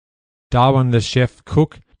Darwin, the chef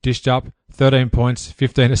cook, dished up 13 points,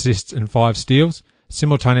 15 assists and 5 steals,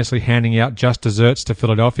 simultaneously handing out just desserts to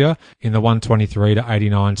Philadelphia in the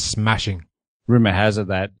 123-89 smashing. Rumour has it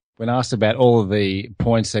that when asked about all of the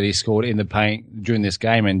points that he scored in the paint during this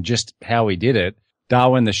game and just how he did it,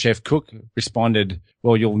 Darwin, the chef cook, responded,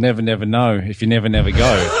 "Well, you'll never know if you never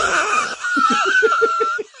go."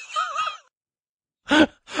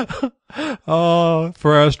 Oh,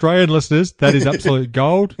 for our Australian listeners, that is absolute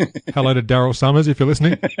gold. Hello to Daryl Summers, if you're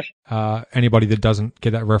listening. Anybody that doesn't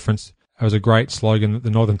get that reference, it was a great slogan that the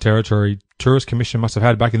Northern Territory Tourist Commission must have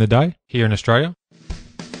had back in the day here in Australia.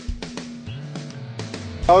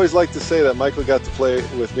 I always like to say that Michael got to play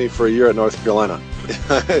with me for a year at North Carolina.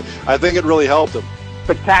 I think it really helped him.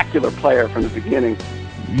 Spectacular player from the beginning.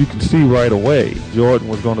 You can see right away Jordan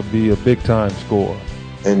was going to be a big-time scorer.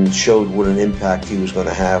 And showed what an impact he was going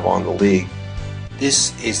to have on the league.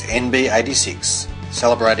 This is NB86,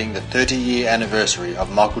 celebrating the 30-year anniversary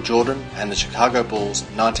of Michael Jordan and the Chicago Bulls'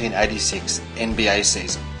 1986 NBA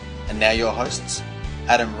season. And now your hosts,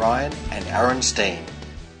 Adam Ryan and Aaron Steen.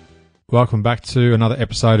 Welcome back to another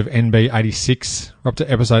episode of NB86. We're up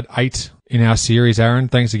to episode 8 in our series, Aaron.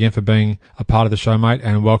 Thanks again for being a part of the show, mate,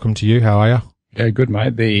 and welcome to you. How are you? Yeah, good,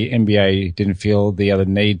 mate. The NBA didn't feel the other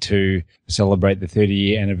need to celebrate the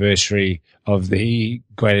 30-year anniversary of the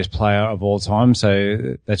greatest player of all time,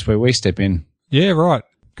 so that's where we step in. Yeah, right.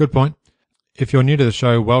 Good point. If you're new to the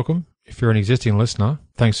show, welcome. If you're an existing listener,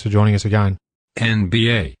 thanks for joining us again.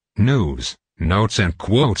 NBA News, Notes and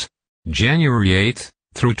Quotes, January 8th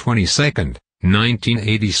through 22nd,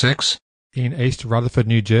 1986. In East Rutherford,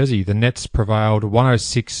 New Jersey, the Nets prevailed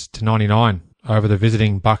 106-99 over the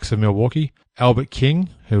visiting Bucks of Milwaukee. Albert King,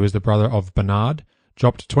 who is the brother of Bernard,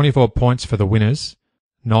 dropped 24 points for the winners,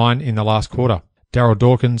 9 in the last quarter. Darryl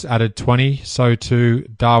Dawkins added 20, so too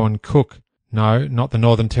Darwin Cook. No, not the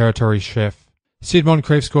Northern Territory chef. Sid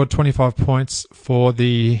Moncrief scored 25 points for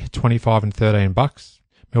the 25-13 Bucks.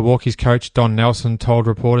 Milwaukee's coach Don Nelson told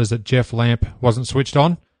reporters that Jeff Lamp wasn't switched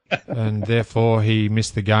on, and therefore he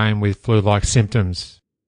missed the game with flu-like symptoms.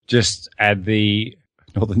 Just add the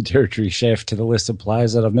Northern Territory chef to the list of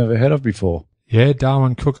players that I've never heard of before. Yeah,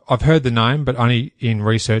 Darwin Cook. I've heard the name, but only in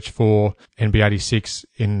research for NB86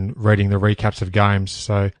 in reading the recaps of games.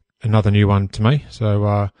 So another new one to me.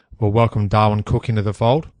 So we'll welcome Darwin Cook into the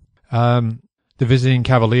fold. The visiting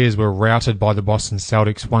Cavaliers were routed by the Boston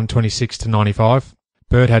Celtics 126-95.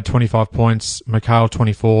 Bird had 25 points, McHale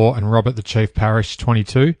 24, and Robert the Chief Parrish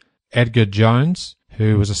 22. Edgar Jones,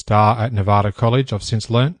 who was a star at Nevada College, I've since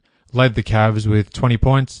learnt, led the Cavs with 20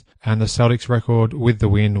 points, and the Celtics' record with the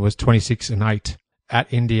win was 26-8.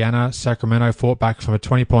 At Indiana, Sacramento fought back from a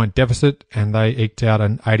 20-point deficit, and they eked out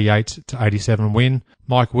an 88-87 win.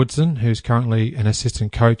 Mike Woodson, who's currently an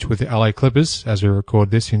assistant coach with the LA Clippers, as we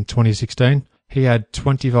record this in 2016, he had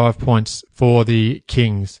 25 points for the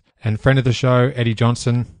Kings. And friend of the show, Eddie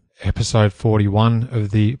Johnson, episode 41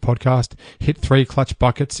 of the podcast, hit 3 clutch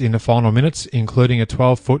buckets in the final minutes, including a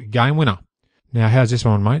 12-foot game winner. Now, how's this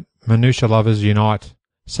one, mate? Minutia lovers unite.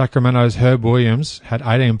 Sacramento's Herb Williams had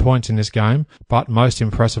 18 points in this game, but most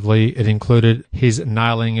impressively, it included his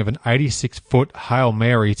nailing of an 86-foot Hail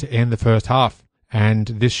Mary to end the first half. And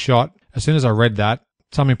this shot, as soon as I read that,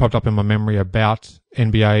 something popped up in my memory about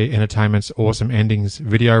NBA Entertainment's Awesome Endings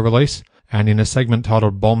video release, and in a segment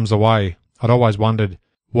titled Bombs Away, I'd always wondered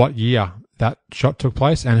what year that shot took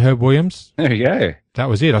place, and Herb Williams. There you go. That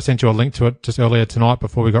was it. I sent you a link to it just earlier tonight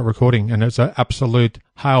before we got recording, and it's an absolute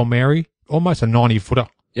Hail Mary, almost a 90-footer.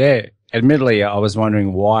 Yeah. Admittedly, I was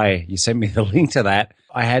wondering why you sent me the link to that.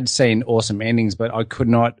 I had seen Awesome Endings, but I could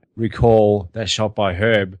not recall that shot by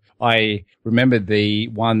Herb. I remembered the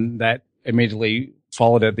one that immediately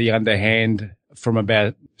followed it, the underhand from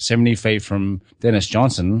about 70 feet from Dennis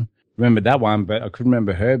Johnson. Remembered that one, but I couldn't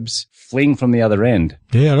remember Herb's fling from the other end.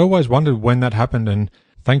 Yeah, I'd always wondered when that happened, and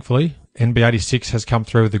thankfully, NB86 has come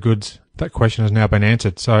through with the goods. That question has now been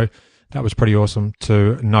answered, so that was pretty awesome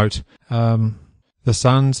to note. The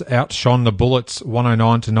Suns outshone the Bullets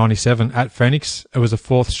 109-97 at Phoenix. It was a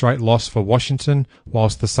 4th straight loss for Washington,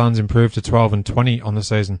 whilst the Suns improved to 12-20 on the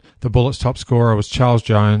season. The Bullets' top scorer was Charles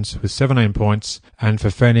Jones with 17 points, and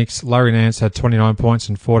for Phoenix, Larry Nance had 29 points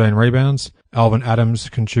and 14 rebounds. Alvin Adams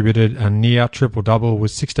contributed a near triple-double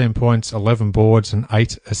with 16 points, 11 boards, and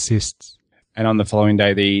 8 assists. And on the following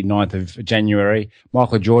day, the 9th of January,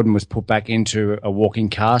 Michael Jordan was put back into a walking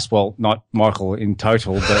cast. Well, not Michael in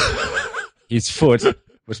total, but his foot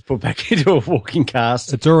was put back into a walking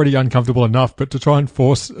cast. It's already uncomfortable enough, but to try and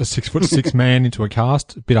force a 6'6" man into a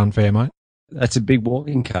cast, a bit unfair, mate. That's a big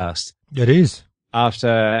walking cast. It is.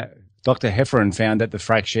 After Dr. Hefferon found that the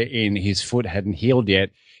fracture in his foot hadn't healed yet,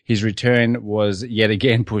 his return was yet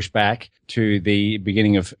again pushed back to the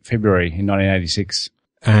beginning of February in 1986.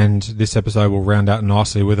 And this episode will round out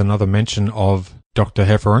nicely with another mention of Dr.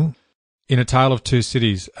 Hefferon. In a tale of two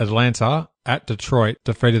cities, Atlanta at Detroit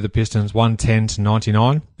defeated the Pistons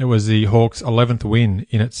 110-99. It was the Hawks' 11th win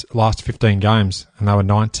in its last 15 games, and they were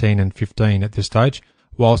 19-15 at this stage.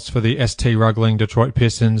 Whilst for the ST-ruggling Detroit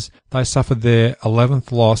Pistons, they suffered their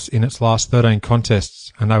 11th loss in its last 13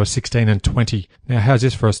 contests, and they were 16-20. Now, how's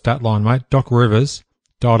this for a stat line, mate? Doc Rivers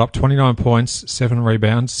dialed up 29 points, 7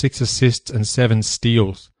 rebounds, 6 assists, and 7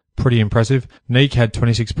 steals. Pretty impressive. Neek had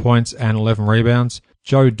 26 points and 11 rebounds.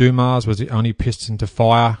 Joe Dumars was the only Piston to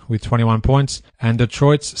fire with 21 points, and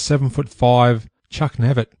Detroit's 7'5" Chuck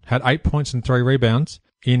Nevitt had 8 points and 3 rebounds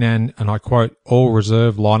in an, and I quote,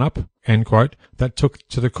 all-reserve lineup, end quote, that took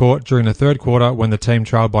to the court during the third quarter when the team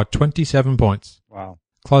trailed by 27 points. Wow.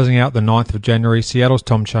 Closing out the 9th of January, Seattle's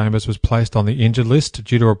Tom Chambers was placed on the injured list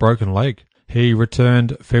due to a broken leg. He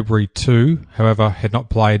returned February 2, however, had not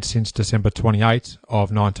played since December 28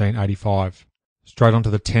 of 1985. Straight on to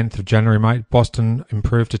the 10th of January, mate. Boston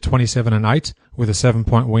improved to 27-8 with a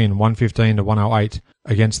 7-point win, 115-108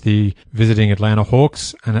 against the visiting Atlanta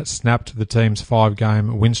Hawks, and it snapped the team's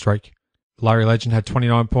 5-game win streak. Larry Legend had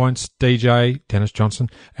 29 points, DJ, Dennis Johnson,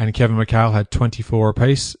 and Kevin McHale had 24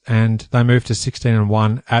 apiece, and they moved to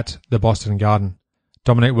 16-1 at the Boston Garden.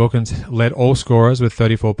 Dominique Wilkins led all scorers with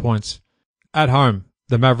 34 points. At home,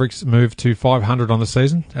 the Mavericks moved to 500 on the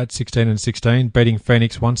season at 16-16, beating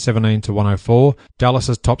Phoenix 117-104.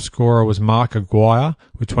 Dallas's top scorer was Mark Aguirre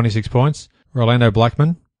with 26 points. Rolando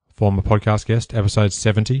Blackman, former podcast guest, episode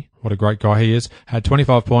 70, what a great guy he is, had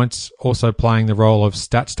 25 points, also playing the role of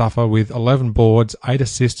stat stuffer with 11 boards, 8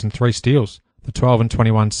 assists and 3 steals. The 12 and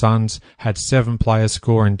 21 Suns had 7 players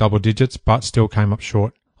score in double digits, but still came up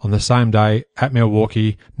short. On the same day, at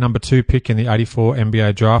Milwaukee, number 2 pick in the 84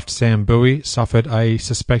 NBA draft, Sam Bowie, suffered a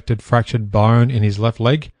suspected fractured bone in his left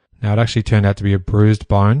leg. Now, it actually turned out to be a bruised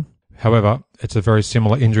bone. However, it's a very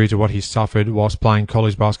similar injury to what he suffered whilst playing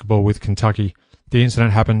college basketball with Kentucky. The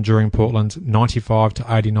incident happened during Portland's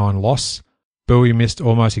 95-89 loss. Bowie missed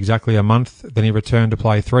almost exactly a month, then he returned to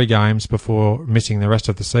play 3 games before missing the rest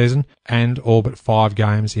of the season, and all but 5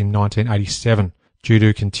 games in 1987 due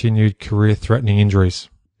to continued career-threatening injuries.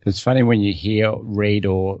 It's funny when you hear, read,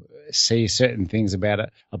 or see certain things about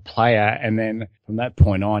a player, and then from that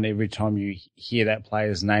point on, every time you hear that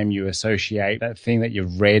player's name, you associate that thing that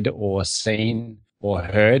you've read or seen or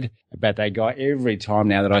heard about that guy. Every time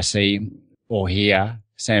now that I see or hear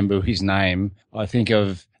Sam Bowie's name, I think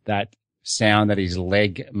of that sound that his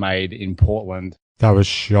leg made in Portland. That was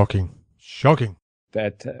shocking. Shocking.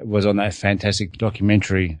 That was on that fantastic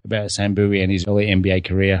documentary about Sam Bowie and his early NBA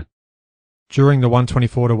career. During the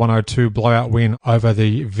 124-102 blowout win over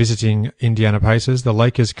the visiting Indiana Pacers, the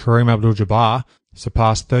Lakers' Kareem Abdul-Jabbar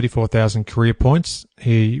surpassed 34,000 career points.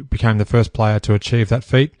 He became the first player to achieve that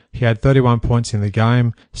feat. He had 31 points in the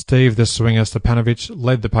game. Steve the Swinger Stepanovich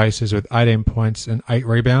led the Pacers with 18 points and 8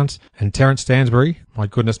 rebounds. And Terrence Stansbury, my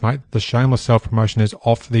goodness, mate, the shameless self-promotion is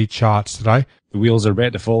off the charts today. The wheels are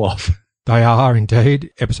about to fall off. They are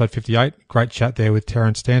indeed. Episode 58. Great chat there with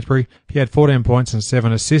Terrence Stansbury. He had 14 points and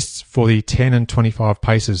 7 assists for the 10-25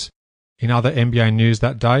 Pacers. In other NBA news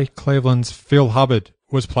that day, Cleveland's Phil Hubbard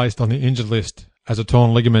was placed on the injured list as a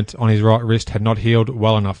torn ligament on his right wrist had not healed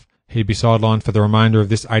well enough. He'd be sidelined for the remainder of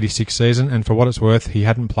this 86 season, and for what it's worth, he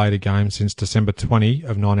hadn't played a game since December 20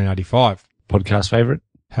 of 1985. Podcast favourite?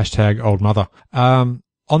 # old mother. On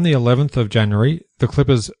the 11th of January, the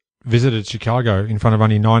Clippers visited Chicago in front of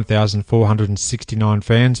only 9,469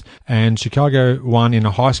 fans, and Chicago won in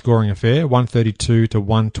a high-scoring affair,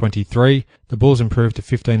 132-123. The Bulls improved to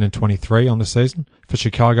 15-23 on the season. For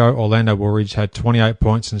Chicago, Orlando Woolridge had 28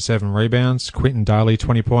 points and 7 rebounds, Quentin Daly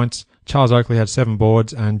 20 points, Charles Oakley had 7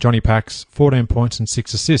 boards, and Johnny Pax 14 points and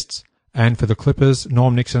 6 assists. And for the Clippers,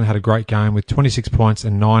 Norm Nixon had a great game with 26 points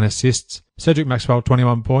and 9 assists. Cedric Maxwell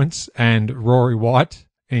 21 points, and Rory White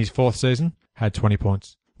in his 4th season had 20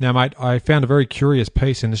 points. Now, mate, I found a very curious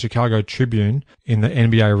piece in the Chicago Tribune in the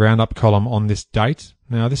NBA Roundup column on this date.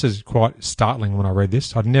 Now, this is quite startling when I read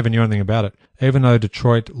this. I never knew anything about it. Even though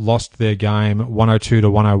Detroit lost their game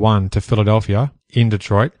 102-101 to Philadelphia in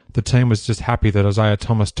Detroit, the team was just happy that Isaiah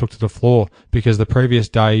Thomas took to the floor because the previous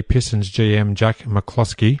day, Pistons GM Jack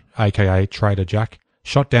McCloskey, aka Trader Jack,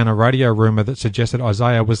 shot down a radio rumor that suggested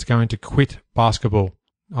Isaiah was going to quit basketball.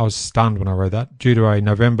 I was stunned when I read that, due to a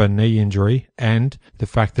November knee injury and the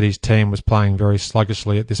fact that his team was playing very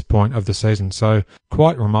sluggishly at this point of the season. So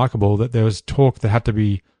quite remarkable that there was talk that had to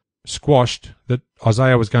be squashed that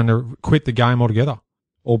Isaiah was going to quit the game altogether.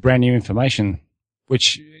 All brand new information,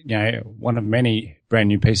 which, one of many brand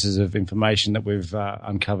new pieces of information that we've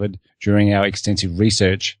uncovered during our extensive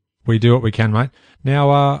research. We do what we can, mate.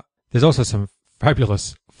 Now, there's also some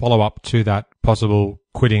fabulous follow-up to that possible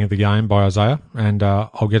quitting of the game by Isaiah, and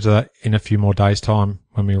I'll get to that in a few more days' time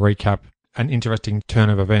when we recap an interesting turn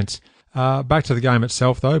of events. Back to the game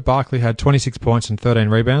itself, though. Barkley had 26 points and 13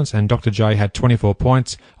 rebounds, and Dr. J had 24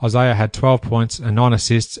 points. Isaiah had 12 points and 9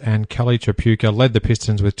 assists, and Kelly Tripucka led the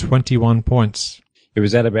Pistons with 21 points. It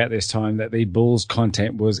was at about this time that the Bulls'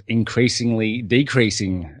 content was increasingly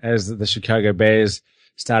decreasing as the Chicago Bears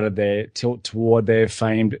started their tilt toward their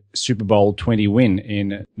famed Super Bowl 20 win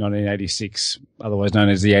in 1986, otherwise known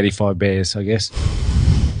as the 85 Bears, I guess.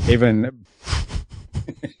 Even...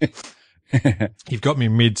 You've got me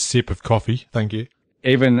mid-sip of coffee. Thank you.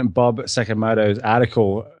 Even Bob Sakamoto's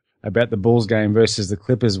article about the Bulls game versus the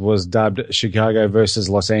Clippers was dubbed Chicago versus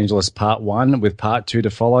Los Angeles Part 1, with Part 2 to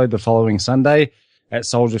follow the following Sunday at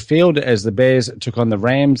Soldier Field as the Bears took on the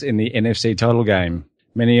Rams in the NFC title game.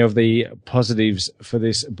 Many of the positives for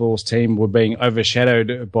this Bulls team were being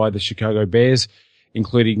overshadowed by the Chicago Bears,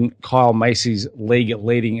 including Kyle Macy's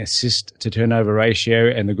league-leading assist-to-turnover ratio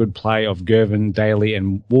and the good play of Gervin, Daly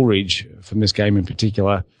and Woolridge from this game in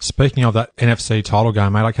particular. Speaking of that NFC title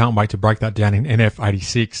game, mate, I can't wait to break that down in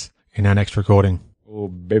NF86 in our next recording. Oh,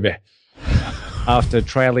 baby. After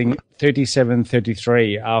trailing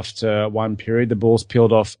 37-33 after one period, the Bulls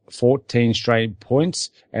peeled off 14 straight points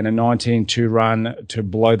and a 19-2 run to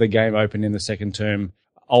blow the game open in the second term.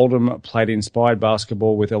 Oldham played inspired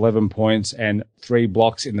basketball with 11 points and 3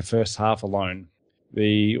 blocks in the first half alone.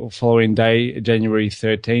 The following day, January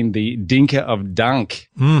 13, the Dinker of Dunk,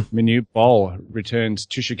 Minute Bowl, returns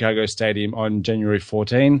to Chicago Stadium on January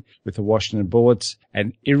 14 with the Washington Bullets,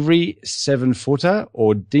 and every 7-footer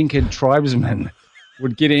or Dinker tribesman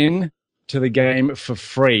would get in to the game for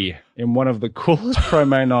free in one of the coolest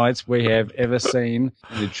promo nights we have ever seen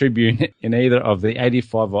in the Tribune in either of the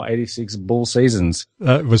 85 or 86 Bull seasons.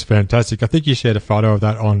 That was fantastic. I think you shared a photo of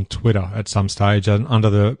that on Twitter at some stage under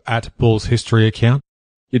the @Bulls History account.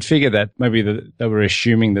 You'd figure that maybe they were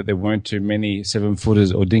assuming that there weren't too many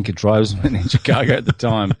 7-footers or Dinka tribesmen in Chicago at the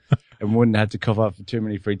time and wouldn't have to cough up for too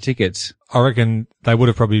many free tickets. I reckon they would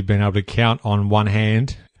have probably been able to count on one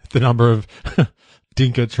hand the number of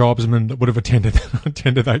Dinka tribesmen that would have attended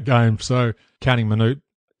that game. So, counting minute.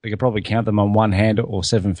 They could probably count them on one hand or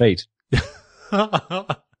 7 feet.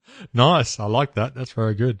 Nice. I like that. That's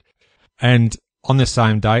very good. And on this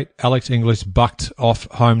same date, Alex English bucked off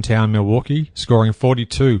hometown Milwaukee, scoring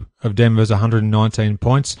 42 of Denver's 119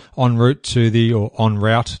 points en route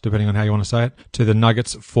depending on how you want to say it, to the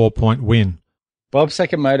Nuggets' 4-point win. Bob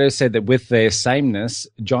Sakamoto said that with their sameness,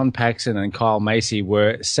 John Paxson and Kyle Macy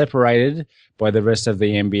were separated by the rest of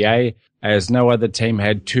the NBA, as no other team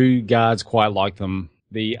had 2 guards quite like them.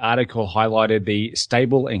 The article highlighted the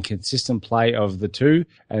stable and consistent play of the two,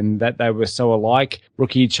 and that they were so alike.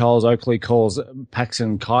 Rookie Charles Oakley calls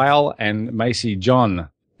Paxson Kyle and Macy John.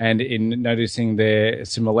 And in noticing their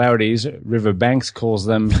similarities, River Banks calls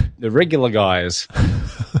them the regular guys.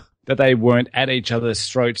 That they weren't at each other's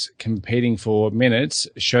throats competing for minutes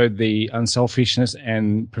showed the unselfishness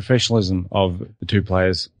and professionalism of the two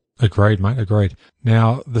players. Agreed, mate, agreed.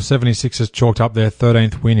 Now, the 76ers chalked up their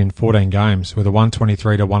 13th win in 14 games with a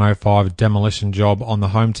 123-105 demolition job on the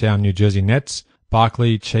hometown New Jersey Nets.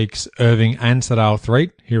 Barkley, Cheeks, Irving and Sadal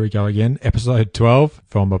Threet, here we go again, episode 12,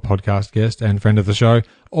 former podcast guest and friend of the show,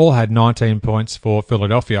 all had 19 points for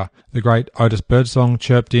Philadelphia. The great Otis Birdsong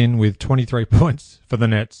chirped in with 23 points for the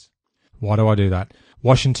Nets. Why do I do that?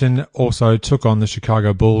 Washington also took on the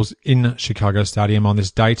Chicago Bulls in Chicago Stadium on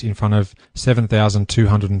this date in front of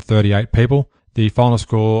 7,238 people. The final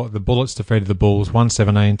score, the Bullets defeated the Bulls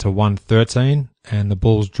 117-113, and the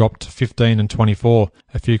Bulls dropped to 15-24.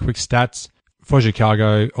 A few quick stats. For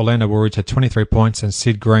Chicago, Orlando Woolridge had 23 points and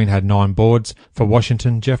Sid Green had 9 boards. For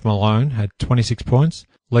Washington, Jeff Malone had 26 points.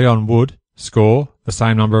 Leon Wood score the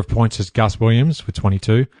same number of points as Gus Williams with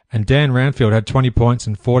 22. And Dan Ranfield had 20 points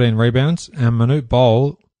and 14 rebounds. And Manute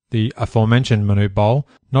Bol, the aforementioned Manute Bol,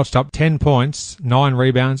 notched up 10 points, 9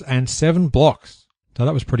 rebounds and 7 blocks. So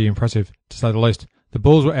that was pretty impressive, to say the least. The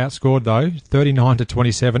Bulls were outscored, though,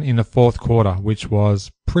 39-27 in the fourth quarter, which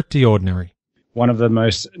was pretty ordinary. One of the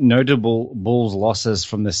most notable Bulls losses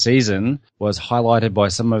from the season was highlighted by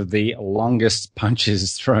some of the longest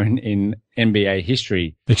punches thrown in NBA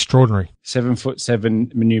history. Extraordinary.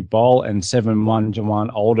 7'7" Manute Bol and 7'1"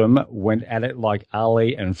 Jawan Oldham went at it like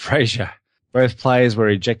Ali and Frazier. Both players were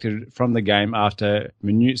ejected from the game after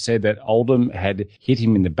Manute said that Oldham had hit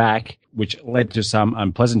him in the back, which led to some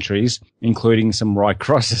unpleasantries, including some right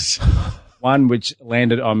crosses. One which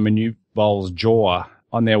landed on Manute Bol's jaw.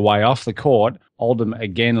 On their way off the court, Oldham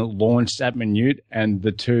again launched at Minute, and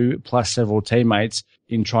the two, plus several teammates,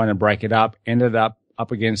 in trying to break it up, ended up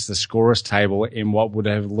against the scorers table in what would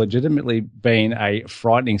have legitimately been a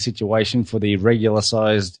frightening situation for the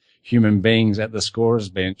regular-sized human beings at the scorers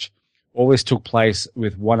bench. All this took place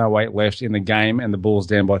with 1:08 left in the game and the Bulls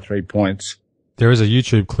down by 3 points. There is a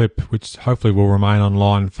YouTube clip which hopefully will remain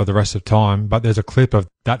online for the rest of time, but there's a clip of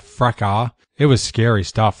that fracas. It was scary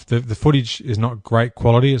stuff. The footage is not great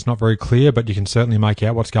quality. It's not very clear, but you can certainly make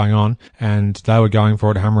out what's going on, and they were going for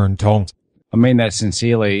it hammer and tongs. I mean that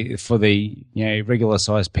sincerely. For the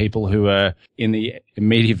regular-sized people who are in the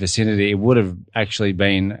immediate vicinity, it would have actually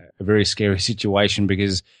been a very scary situation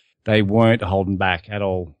because they weren't holding back at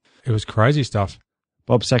all. It was crazy stuff.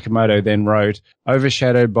 Bob Sakamoto then wrote,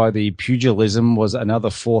 overshadowed by the pugilism was another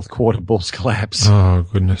fourth quarter Bulls collapse. Oh,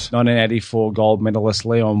 goodness. 1984 gold medalist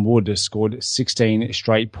Leon Wood scored 16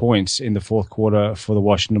 straight points in the fourth quarter for the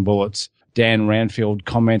Washington Bullets. Dan Ranfield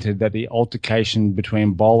commented that the altercation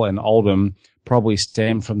between Boll and Oldham probably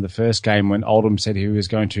stemmed from the first game when Oldham said he was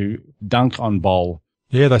going to dunk on Boll.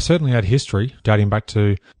 Yeah, they certainly had history dating back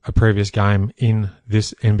to a previous game in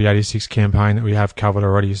this NB86 campaign that we have covered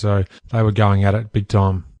already, so they were going at it big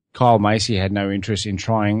time. Kyle Macy had no interest in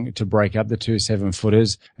trying to break up the two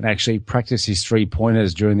 7-footers and actually practice his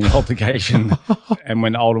 3-pointers during the altercation. And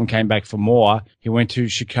when Oldham came back for more, he went to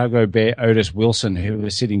Chicago Bear Otis Wilson, who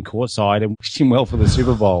was sitting courtside, and wished him well for the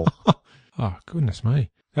Super Bowl. Oh, goodness me.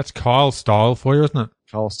 That's Kyle style for you, isn't it?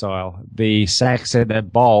 Kyle style. The Sack said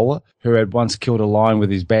that Boll, who had once killed a lion with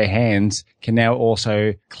his bare hands, can now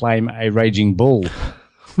also claim a raging bull.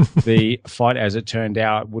 The fight, as it turned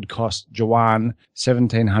out, would cost Jawan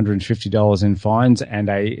 $1,750 in fines and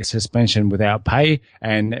a suspension without pay,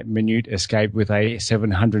 and Minute escaped with a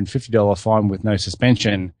 $750 fine with no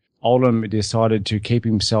suspension. Oldham decided to keep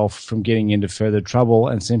himself from getting into further trouble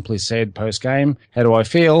and simply said post-game, "How do I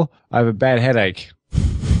feel? I have a bad headache."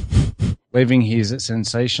 Leaving his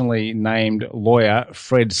sensationally named lawyer,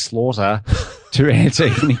 Fred Slaughter, to answer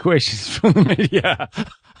any questions from the media.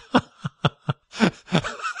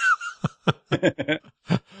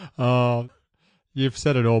 Oh, you've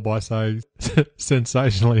said it all by saying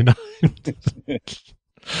sensationally named.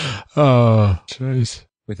 Oh, jeez.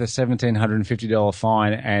 With a $1,750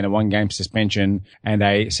 fine and a 1-game suspension and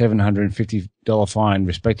a $750 fine,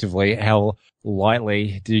 respectively, how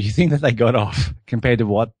lightly do you think that they got off compared to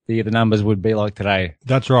what the numbers would be like today?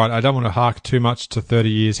 That's right. I don't want to hark too much to 30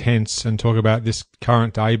 years hence and talk about this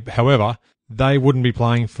current day. However, they wouldn't be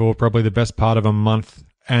playing for probably the best part of a month,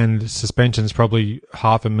 and suspensions probably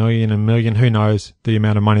 $500,000, $1 million. Who knows the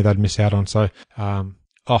amount of money they'd miss out on. So,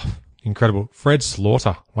 incredible. Fred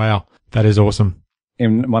Slaughter. Wow. That is awesome.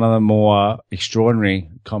 In one of the more extraordinary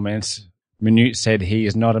comments, Minute said he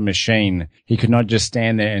is not a machine. He could not just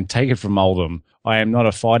stand there and take it from Oldham. "I am not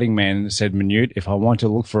a fighting man," said Minute. "If I want to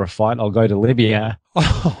look for a fight, I'll go to Libya."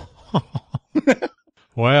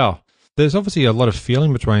 Wow. There's obviously a lot of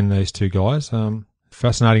feeling between these two guys.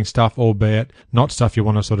 Fascinating stuff, albeit not stuff you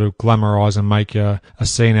want to sort of glamorise and make a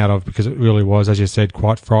scene out of, because it really was, as you said,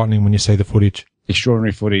 quite frightening when you see the footage.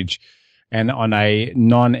 Extraordinary footage. And on a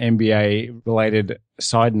non-NBA related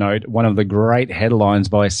side note, one of the great headlines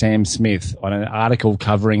by Sam Smith on an article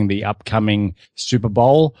covering the upcoming Super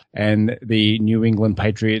Bowl and the New England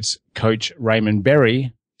Patriots coach Raymond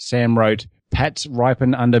Berry, Sam wrote, "Pats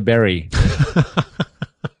ripen under Berry."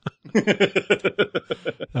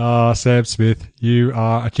 Sam Smith, you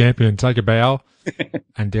are a champion. Take a bow.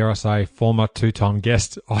 And dare I say, former 2-time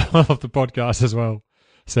guest of the podcast as well.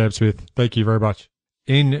 Sam Smith, thank you very much.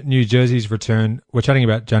 In New Jersey's return, we're chatting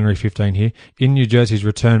about January 15 here. In New Jersey's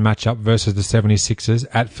return matchup versus the 76ers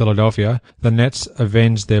at Philadelphia, the Nets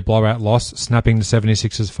avenged their blowout loss, snapping the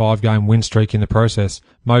 76ers' 5-game win streak in the process.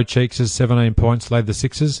 Mo Cheeks' 17 points led the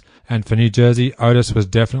Sixers, and for New Jersey, Otis was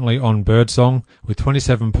definitely on Birdsong with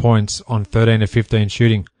 27 points on 13 of 15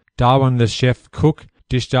 shooting. Darwin, the chef cook,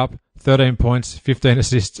 dished up 13 points, 15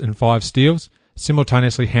 assists and 5 steals,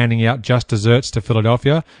 simultaneously handing out just desserts to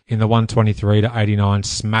Philadelphia in the 123-89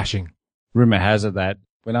 smashing. Rumour has it that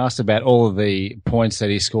when asked about all of the points that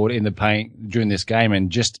he scored in the paint during this game and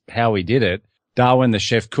just how he did it, Darwin, the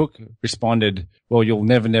chef cook, responded, "Well, you'll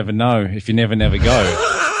never know if you never go."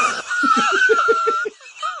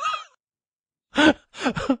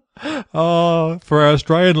 Oh, for our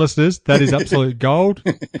Australian listeners, that is absolute gold.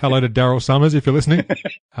 Hello to Daryl Summers if you're listening.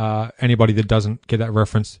 Anybody that doesn't get that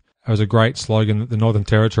reference, it was a great slogan that the Northern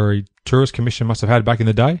Territory Tourist Commission must have had back in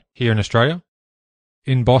the day here in Australia.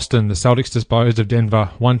 In Boston, the Celtics disposed of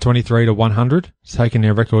Denver 123-100, taking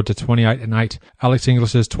their record to 28-8. Alex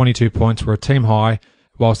English's 22 points were a team high,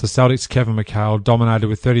 whilst the Celtics' Kevin McHale dominated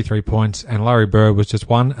with 33 points, and Larry Bird was just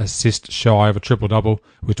 1 assist shy of a triple-double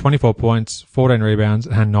with 24 points, 14 rebounds,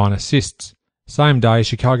 and 9 assists. Same day,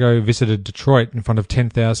 Chicago visited Detroit in front of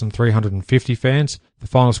 10,350 fans. The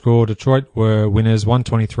final score, Detroit were winners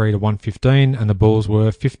 123-115, and the Bulls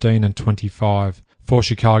were 15-25. For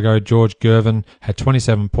Chicago, George Gervin had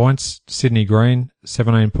 27 points, Sidney Green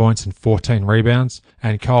 17 points and 14 rebounds,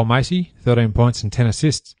 and Kyle Macy 13 points and 10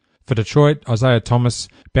 assists. For Detroit, Isaiah Thomas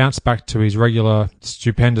bounced back to his regular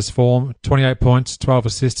stupendous form, 28 points, 12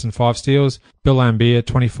 assists and 5 steals. Bill Laimbeer,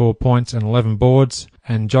 24 points and 11 boards.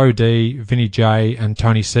 And Joe D, Vinny J and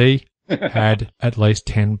Tony C had at least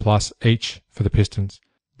 10 plus each for the Pistons.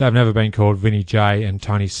 They've never been called Vinny J and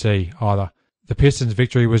Tony C either. The Pistons'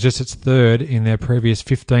 victory was just its third in their previous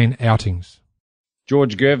 15 outings.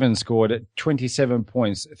 George Gervin scored 27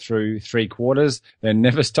 points through 3 quarters, then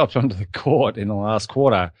never stopped onto the court in the last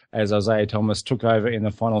quarter as Isaiah Thomas took over in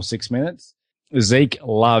the final 6 minutes. Zeke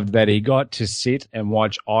loved that he got to sit and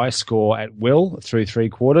watch I score at will through 3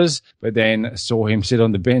 quarters, but then saw him sit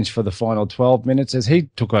on the bench for the final 12 minutes as he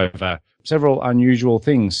took over. Several unusual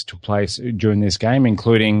things took place during this game,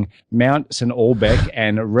 including Mount St. Albeck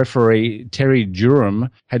and referee Terry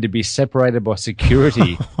Durham had to be separated by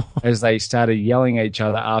security as they started yelling at each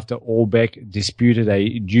other after Albeck disputed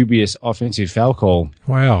a dubious offensive foul call.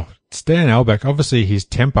 Wow. Stan Albeck, obviously his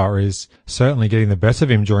temper is certainly getting the best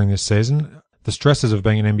of him during this season. The stresses of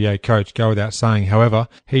being an NBA coach go without saying. However,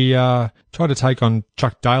 he tried to take on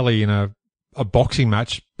Chuck Daly in a boxing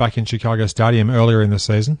match back in Chicago Stadium earlier in the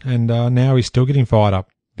season, and now he's still getting fired up.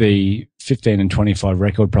 The 15-25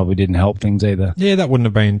 record probably didn't help things either. Yeah, that wouldn't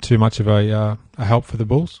have been too much of a help for the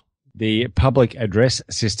Bulls. The public address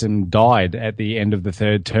system died at the end of the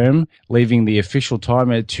third term, leaving the official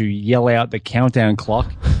timer to yell out the countdown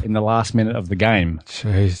clock in the last minute of the game.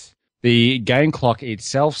 Jeez. The game clock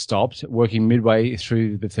itself stopped working midway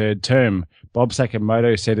through the third term. Bob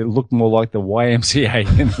Sakamoto said it looked more like the YMCA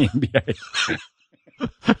than the NBA.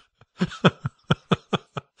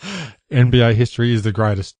 NBA history is the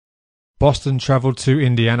greatest. Boston travelled to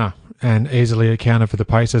Indiana and easily accounted for the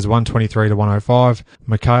Pacers 123-105.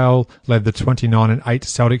 McHale led the 29-8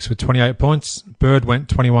 Celtics with 28 points. Bird went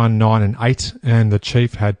 21-9-8, and the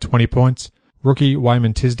Chief had 20 points. Rookie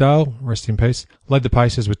Wayman Tisdale, rest in peace, led the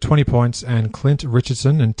Pacers with 20 points, and Clint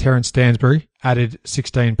Richardson and Terrence Stansbury added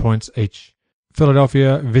 16 points each.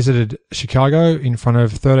 Philadelphia visited Chicago in front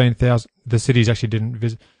of 13,000. The cities actually didn't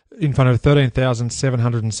visit. In front of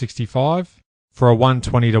 13,765 for a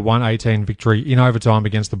 120-118 victory in overtime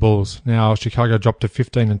against the Bulls. Now, Chicago dropped to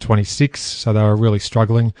 15-26, so they were really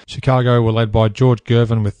struggling. Chicago were led by George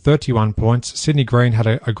Gervin with 31 points. Sidney Green had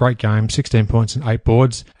a great game, 16 points and 8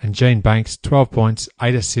 boards. And Gene Banks, 12 points,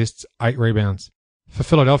 8 assists, 8 rebounds. For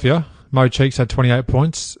Philadelphia, Mo Cheeks had 28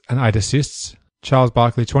 points and 8 assists. Charles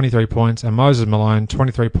Barkley, 23 points, and Moses Malone,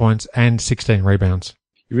 23 points and 16 rebounds.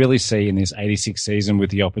 You really see in this 86 season with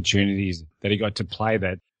the opportunities that he got to play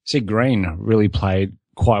that Sid Green really played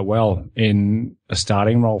quite well in a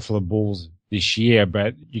starting role for the Bulls this year,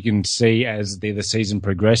 but you can see as the season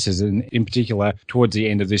progresses, and in particular towards the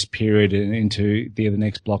end of this period and into the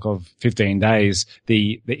next block of 15 days,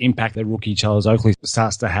 the impact that rookie Charles Oakley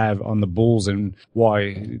starts to have on the Bulls and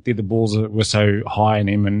why the Bulls were so high in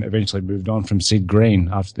him and eventually moved on from Sid Green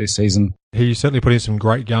after this season. He certainly put in some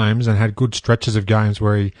great games and had good stretches of games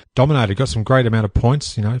where he dominated, got some great amount of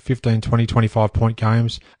points, 15, 20, 25 point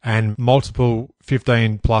games and multiple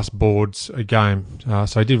 15 plus boards a game.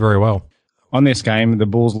 So he did very well. On this game, the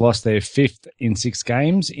Bulls lost their 5th in 6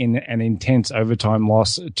 games in an intense overtime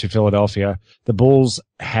loss to Philadelphia. The Bulls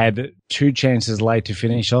had 2 chances late to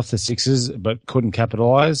finish off the Sixers, but couldn't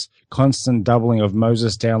capitalize. Constant doubling of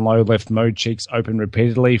Moses down low left Mo Cheeks open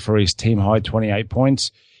repeatedly for his team-high 28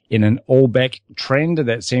 points. In an all-back trend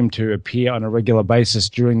that seemed to appear on a regular basis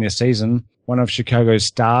during this season, one of Chicago's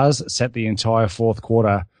stars sat the entire fourth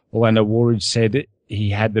quarter. Orlando Woolridge said he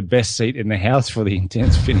had the best seat in the house for the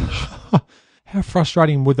intense finish. How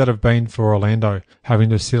frustrating would that have been for Orlando, having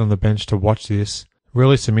to sit on the bench to watch this?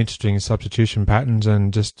 Really some interesting substitution patterns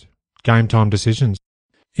and just game time decisions.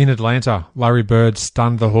 In Atlanta, Larry Bird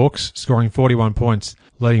stunned the Hawks, scoring 41 points,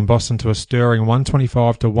 leading Boston to a stirring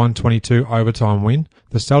 125-122 overtime win.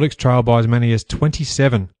 The Celtics trailed by as many as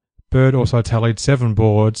 27. Bird also tallied 7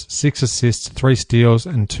 boards, 6 assists, 3 steals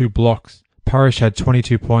and 2 blocks. Parrish had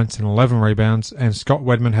 22 points and 11 rebounds, and Scott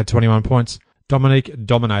Wedman had 21 points. Dominique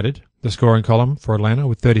dominated the scoring column for Atlanta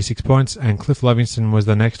with 36 points, and Cliff Levingston was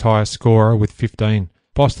the next highest scorer with 15.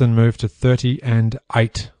 Boston moved to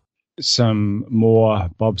 30-8. Some more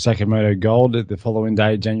Bob Sakamoto gold the following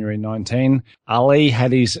day, January 19. Ali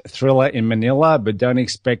had his thriller in Manila, but don't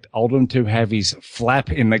expect Oldham to have his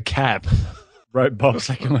flap in the cap, wrote Bob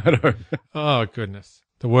Sakamoto. Oh, goodness.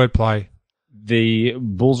 The wordplay. The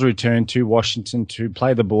Bulls returned to Washington to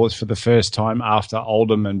play the Bullets for the first time after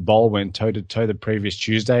Oldham and Bowl went toe-to-toe the previous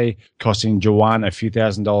Tuesday, costing Jawan a few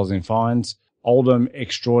 $1,000s in fines. Oldham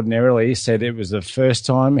extraordinarily said it was the first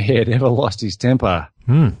time he had ever lost his temper.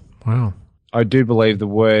 Wow. I do believe the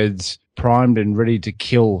words primed and ready to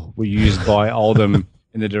kill were used by Oldham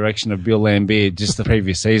in the direction of Bill Lambier just the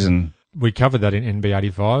previous season. We covered that in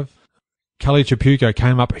NB85. Kelly Chapuko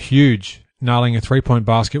came up huge, nailing a three-point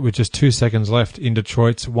basket with just 2 seconds left in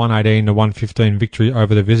Detroit's 118-115 victory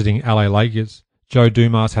over the visiting LA Lakers. Joe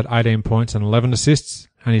Dumas had 18 points and 11 assists,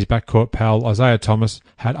 and his backcourt pal Isaiah Thomas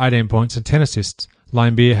had 18 points and 10 assists.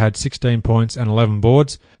 Lambier had 16 points and 11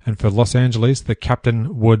 boards, and for Los Angeles, the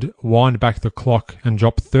captain would wind back the clock and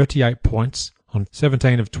drop 38 points on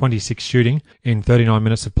 17 of 26 shooting in 39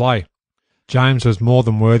 minutes of play. James was more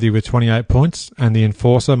than worthy with 28 points, and the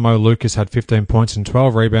enforcer Mo Lucas had 15 points and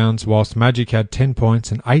 12 rebounds, whilst Magic had 10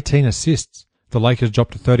 points and 18 assists. The Lakers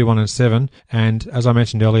dropped to 31-7, and as I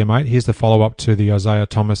mentioned earlier, mate, here's the follow-up to the Isaiah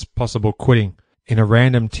Thomas possible quitting. In a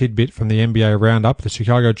random tidbit from the NBA Roundup, the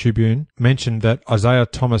Chicago Tribune mentioned that Isaiah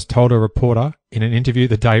Thomas told a reporter in an interview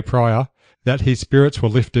the day prior that his spirits were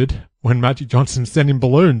lifted when Magic Johnson sent him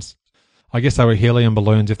balloons. I guess they were helium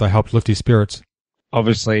balloons if they helped lift his spirits.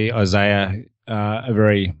 Obviously, Isaiah, a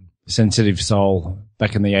very sensitive soul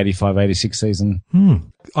back in the 85-86 season.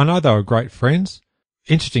 I know they were great friends.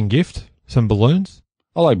 Interesting gift. Some balloons.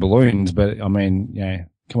 I like balloons, but I mean, yeah,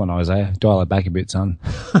 come on, Isaiah. Dial it back a bit, son.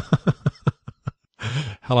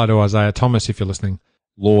 Hello to Isaiah Thomas, if you're listening.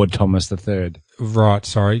 Lord Thomas III. Right,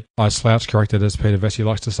 sorry. I slouch corrected, as Peter Vesey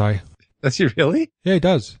likes to say. Does he really? Yeah, he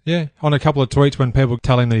does. Yeah. On a couple of tweets when people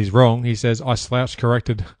tell him that he's wrong, he says, I slouch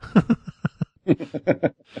corrected.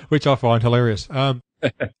 Which I find hilarious.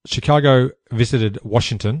 Chicago visited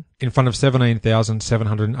Washington in front of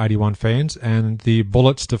 17,781 fans, and the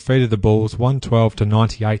Bullets defeated the Bulls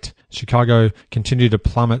 112-98. Chicago continued to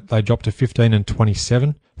plummet. They dropped to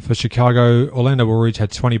 15-27. For Chicago, Orlando Woolridge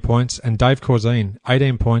had 20 points, and Dave Corzine,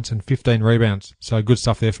 18 points and 15 rebounds. So good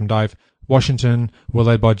stuff there from Dave. Washington were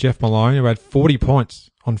led by Jeff Malone, who had 40 points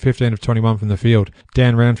on 15 of 21 from the field.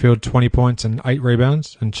 Dan Roundfield, 20 points and 8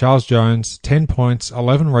 rebounds. And Charles Jones, 10 points,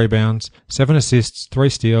 11 rebounds, 7 assists, 3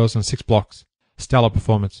 steals and 6 blocks. Stellar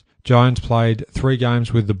performance. Jones played 3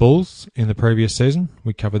 games with the Bulls in the previous season.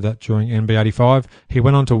 We covered that during NB85. He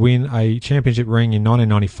went on to win a championship ring in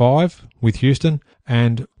 1995 with Houston.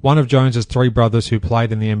 And one of Jones's 3 brothers who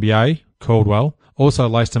played in the NBA, Caldwell, also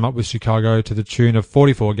laced him up with Chicago to the tune of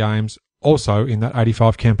 44 games, also in that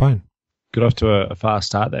 85 campaign. Got off to a fast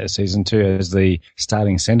start that season too as the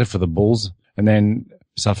starting centre for the Bulls, and then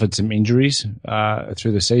suffered some injuries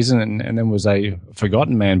through the season, and then was a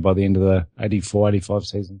forgotten man by the end of the 84-85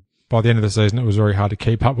 season. By the end of the season, it was very hard to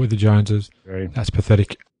keep up with the Joneses. That's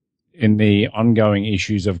pathetic. In the ongoing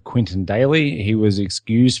issues of Quinton Daly, he was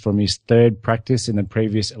excused from his 3rd practice in the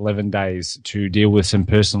previous 11 days to deal with some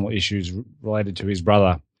personal issues related to his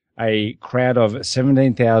brother. A crowd of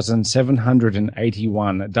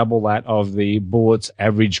 17,781, double that of the Bullets'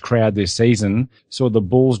 average crowd this season, saw the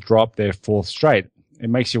Bulls drop their 4th straight. It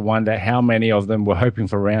makes you wonder how many of them were hoping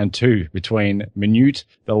for round 2 between Minute,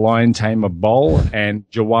 the Lion Tamer Bowl, and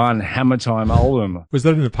Jawan Hammer Time Oldham. Was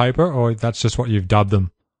that in the paper, or that's just what you've dubbed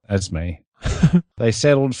them? That's me. They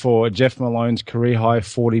settled for Jeff Malone's career-high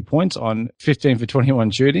 40 points on 15 for 21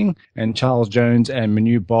 shooting, and Charles Jones and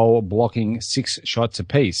Minute Bowl blocking 6 shots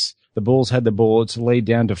apiece. The Bulls had the Bullets lead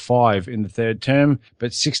down to 5 in the 3rd term,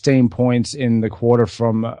 but 16 points in the quarter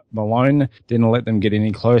from Malone didn't let them get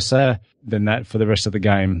any closer than that for the rest of the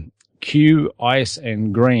game. Q, Ice,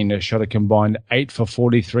 and Green shot a combined 8 for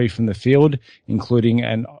 43 from the field, including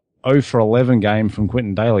an 0 for 11 game from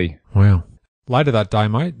Quinton Daly. Wow. Later that day,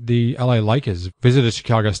 mate, the LA Lakers visited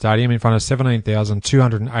Chicago Stadium in front of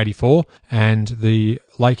 17,284, and the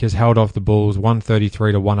Lakers held off the Bulls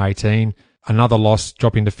 133-118. Another loss,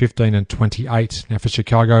 dropping to 15-28. Now for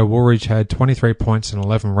Chicago, Woolridge had 23 points and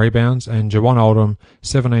 11 rebounds, and Jawan Oldham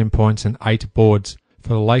 17 points and 8 boards. For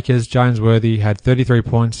the Lakers, James Worthy had 33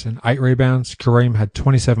 points and 8 rebounds. Kareem had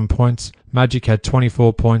 27 points. Magic had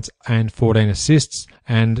 24 points and 14 assists.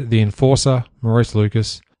 And the enforcer, Maurice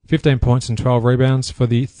Lucas, 15 points and 12 rebounds for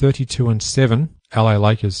the 32-7 LA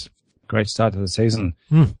Lakers. Great start to the season.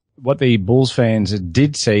 What the Bulls fans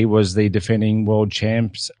did see was the defending world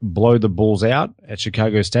champs blow the Bulls out at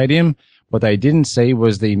Chicago Stadium. What they didn't see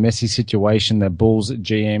was the messy situation that Bulls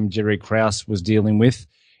GM Jerry Krause was dealing with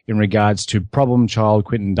in regards to problem child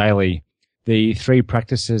Quinton Daly. The 3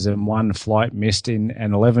 practices and 1 flight missed in an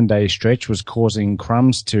 11-day stretch was causing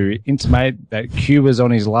Crumbs to intimate that Q was on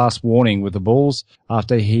his last warning with the Bulls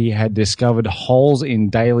after he had discovered holes in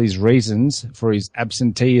Daly's reasons for his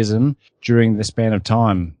absenteeism during the span of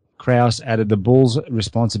time. Krause added the Bulls'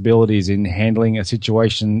 responsibilities in handling a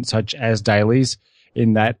situation such as Daly's,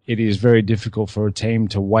 in that it is very difficult for a team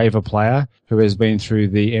to waive a player who has been through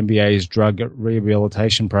the NBA's drug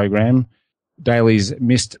rehabilitation program. Daly's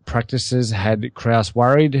missed practices had Krause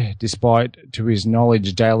worried, despite, to his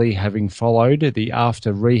knowledge, Daly having followed the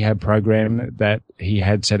after rehab program that he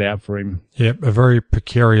had set out for him. Yep, a very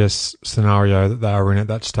precarious scenario that they were in at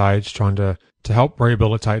that stage, trying to help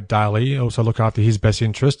rehabilitate Daly, also look after his best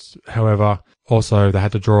interests. However, also they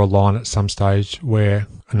had to draw a line at some stage where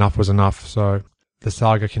enough was enough, so the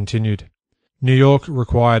saga continued. New York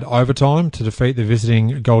required overtime to defeat the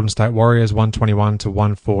visiting Golden State Warriors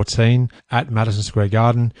 121-114 at Madison Square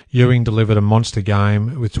Garden. Ewing delivered a monster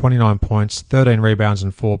game with 29 points, 13 rebounds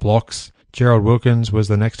and 4 blocks. Gerald Wilkins was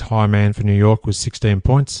the next high man for New York with 16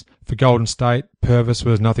 points. For Golden State, Purvis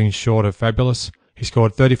was nothing short of fabulous. He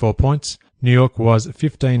scored 34 points. New York was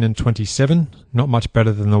 15-27, not much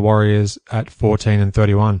better than the Warriors at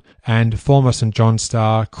 14-31. And former St. John's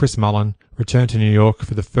star Chris Mullin returned to New York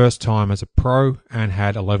for the first time as a pro and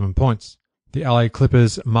had 11 points. The LA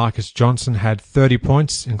Clippers' Marques Johnson had 30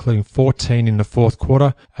 points, including 14 in the fourth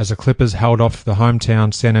quarter, as the Clippers held off the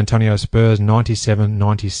hometown San Antonio Spurs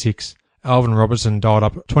 97-96. Alvin Robertson dialed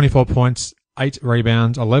up 24 points, 8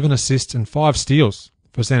 rebounds, 11 assists and 5 steals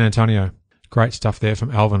for San Antonio. Great stuff there from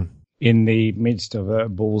Alvin. In the midst of a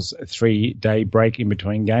Bulls 3-day break in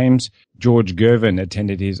between games, George Gervin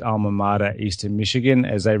attended his alma mater, Eastern Michigan,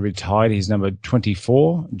 as they retired his number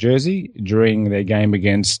 24 jersey during their game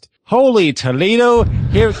against Holy Toledo.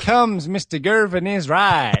 Here comes Mr. Gervin is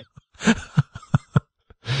right.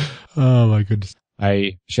 Oh, my goodness.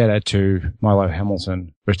 A shout-out to Milo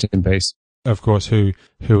Hamilton. Rest in peace. Of course, who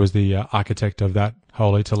was the architect of that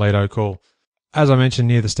Holy Toledo call. As I mentioned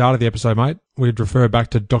near the start of the episode, mate, we'd refer back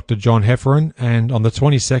to Dr. John Hefferon, and on the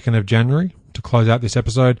 22nd of January, to close out this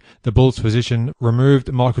episode, the Bulls physician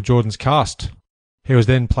removed Michael Jordan's cast. He was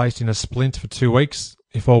then placed in a splint for 2 weeks.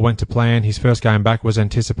 If all went to plan, his first game back was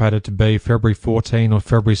anticipated to be February 14 or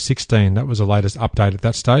February 16. That was the latest update at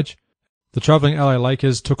that stage. The travelling LA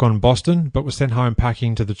Lakers took on Boston, but were sent home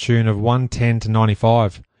packing to the tune of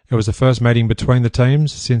 110-95. It was the first meeting between the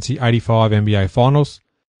teams since the 85 NBA Finals.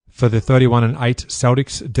 For the 31-8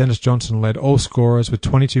 Celtics, Dennis Johnson led all scorers with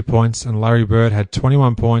 22 points, and Larry Bird had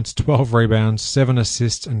 21 points, 12 rebounds, 7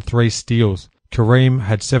 assists and 3 steals. Kareem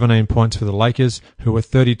had 17 points for the Lakers, who were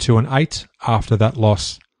 32-8 after that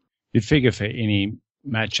loss. You'd figure for any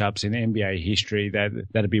matchups in NBA history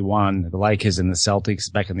that'd be one, the Lakers and the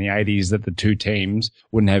Celtics back in the 80s, that the two teams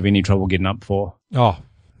wouldn't have any trouble getting up for. Oh,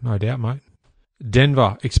 no doubt, mate.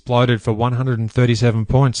 Denver exploded for 137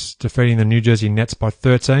 points, defeating the New Jersey Nets by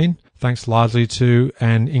 13, thanks largely to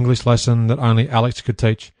an English lesson that only Alex could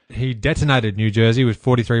teach. He detonated New Jersey with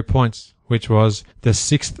 43 points, which was the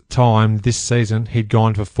 6th time this season he'd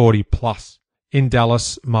gone for 40 plus. In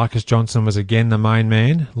Dallas, Marques Johnson was again the main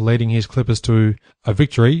man, leading his Clippers to a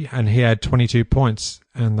victory, and he had 22 points,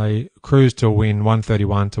 and they cruised to a win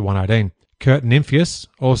 131-118. Kurt Nymphius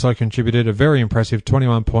also contributed a very impressive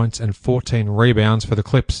 21 points and 14 rebounds for the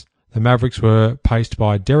Clips. The Mavericks were paced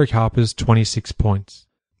by Derek Harper's 26 points.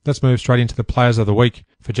 Let's move straight into the Players of the Week.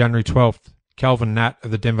 For January 12th, Calvin Natt of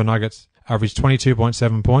the Denver Nuggets averaged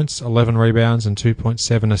 22.7 points, 11 rebounds and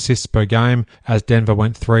 2.7 assists per game as Denver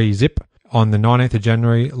went 3-zip. On the 19th of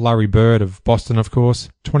January, Larry Bird of Boston, of course,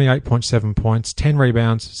 28.7 points, 10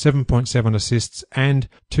 rebounds, 7.7 assists and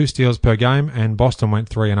 2 steals per game, and Boston went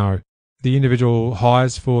 3-0. The individual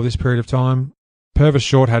highs for this period of time, Purvis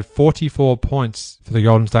Short had 44 points for the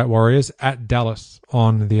Golden State Warriors at Dallas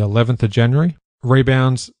on the 11th of January.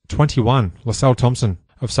 Rebounds, 21, LaSalle Thompson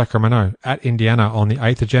of Sacramento at Indiana on the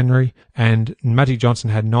 8th of January. And Magic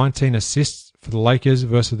Johnson had 19 assists for the Lakers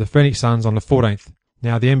versus the Phoenix Suns on the 14th.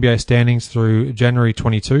 Now, the NBA standings through January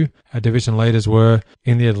 22, our division leaders were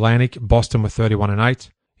in the Atlantic, Boston were 31-8.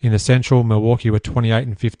 In the Central, Milwaukee were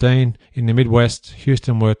 28-15. In the Midwest,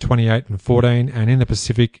 Houston were 28-14. And in the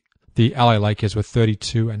Pacific, the LA Lakers were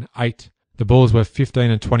 32-8. The Bulls were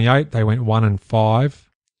 15-28. They went 1-5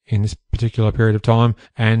 in this particular period of time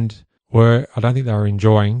and I don't think they were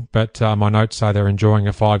enjoying, but my notes say they're enjoying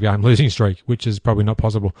a 5-game losing streak, which is probably not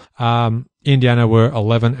possible. Indiana were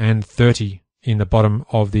 11-30 in the bottom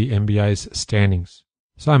of the NBA's standings.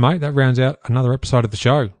 So, mate, that rounds out another episode of the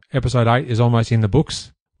show. Episode 8 is almost in the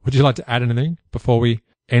books. Would you like to add anything before we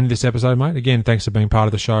end this episode, mate. Again, thanks for being part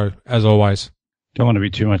of the show, as always. Don't want to be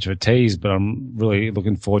too much of a tease, but I'm really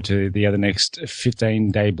looking forward to the other next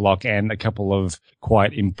 15-day block and a couple of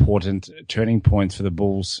quite important turning points for the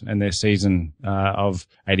Bulls and their season of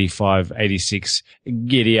 85-86.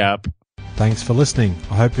 Giddy up. Thanks for listening.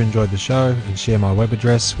 I hope you enjoyed the show and share my web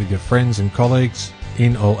address with your friends and colleagues,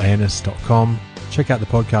 inallairness.com. Check out the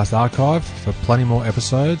podcast archive for plenty more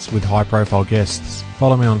episodes with high-profile guests.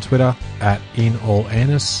 Follow me on Twitter at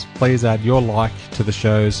inallairness. Please add your like to the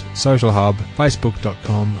show's social hub,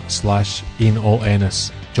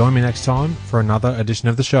 facebook.com/inallairness. Join me next time for another edition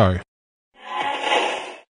of the show.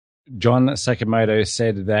 John Sakamoto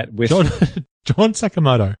said that with... John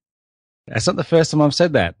Sakamoto. That's not the first time I've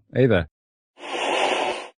said that either.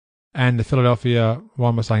 And the Philadelphia, why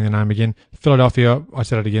am I saying the name again? Philadelphia, I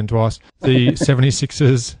said it again twice. The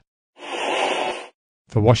 76ers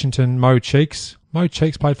for Washington, Mo Cheeks. Mo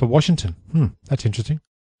Cheeks played for Washington. That's interesting.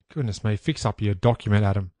 Goodness me, fix up your document,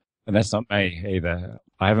 Adam. And that's not me either.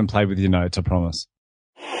 I haven't played with your notes, I promise.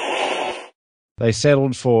 They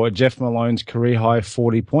settled for Jeff Malone's career-high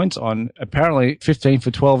 40 points on apparently 15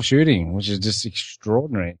 for 12 shooting, which is just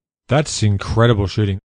extraordinary. That's incredible shooting.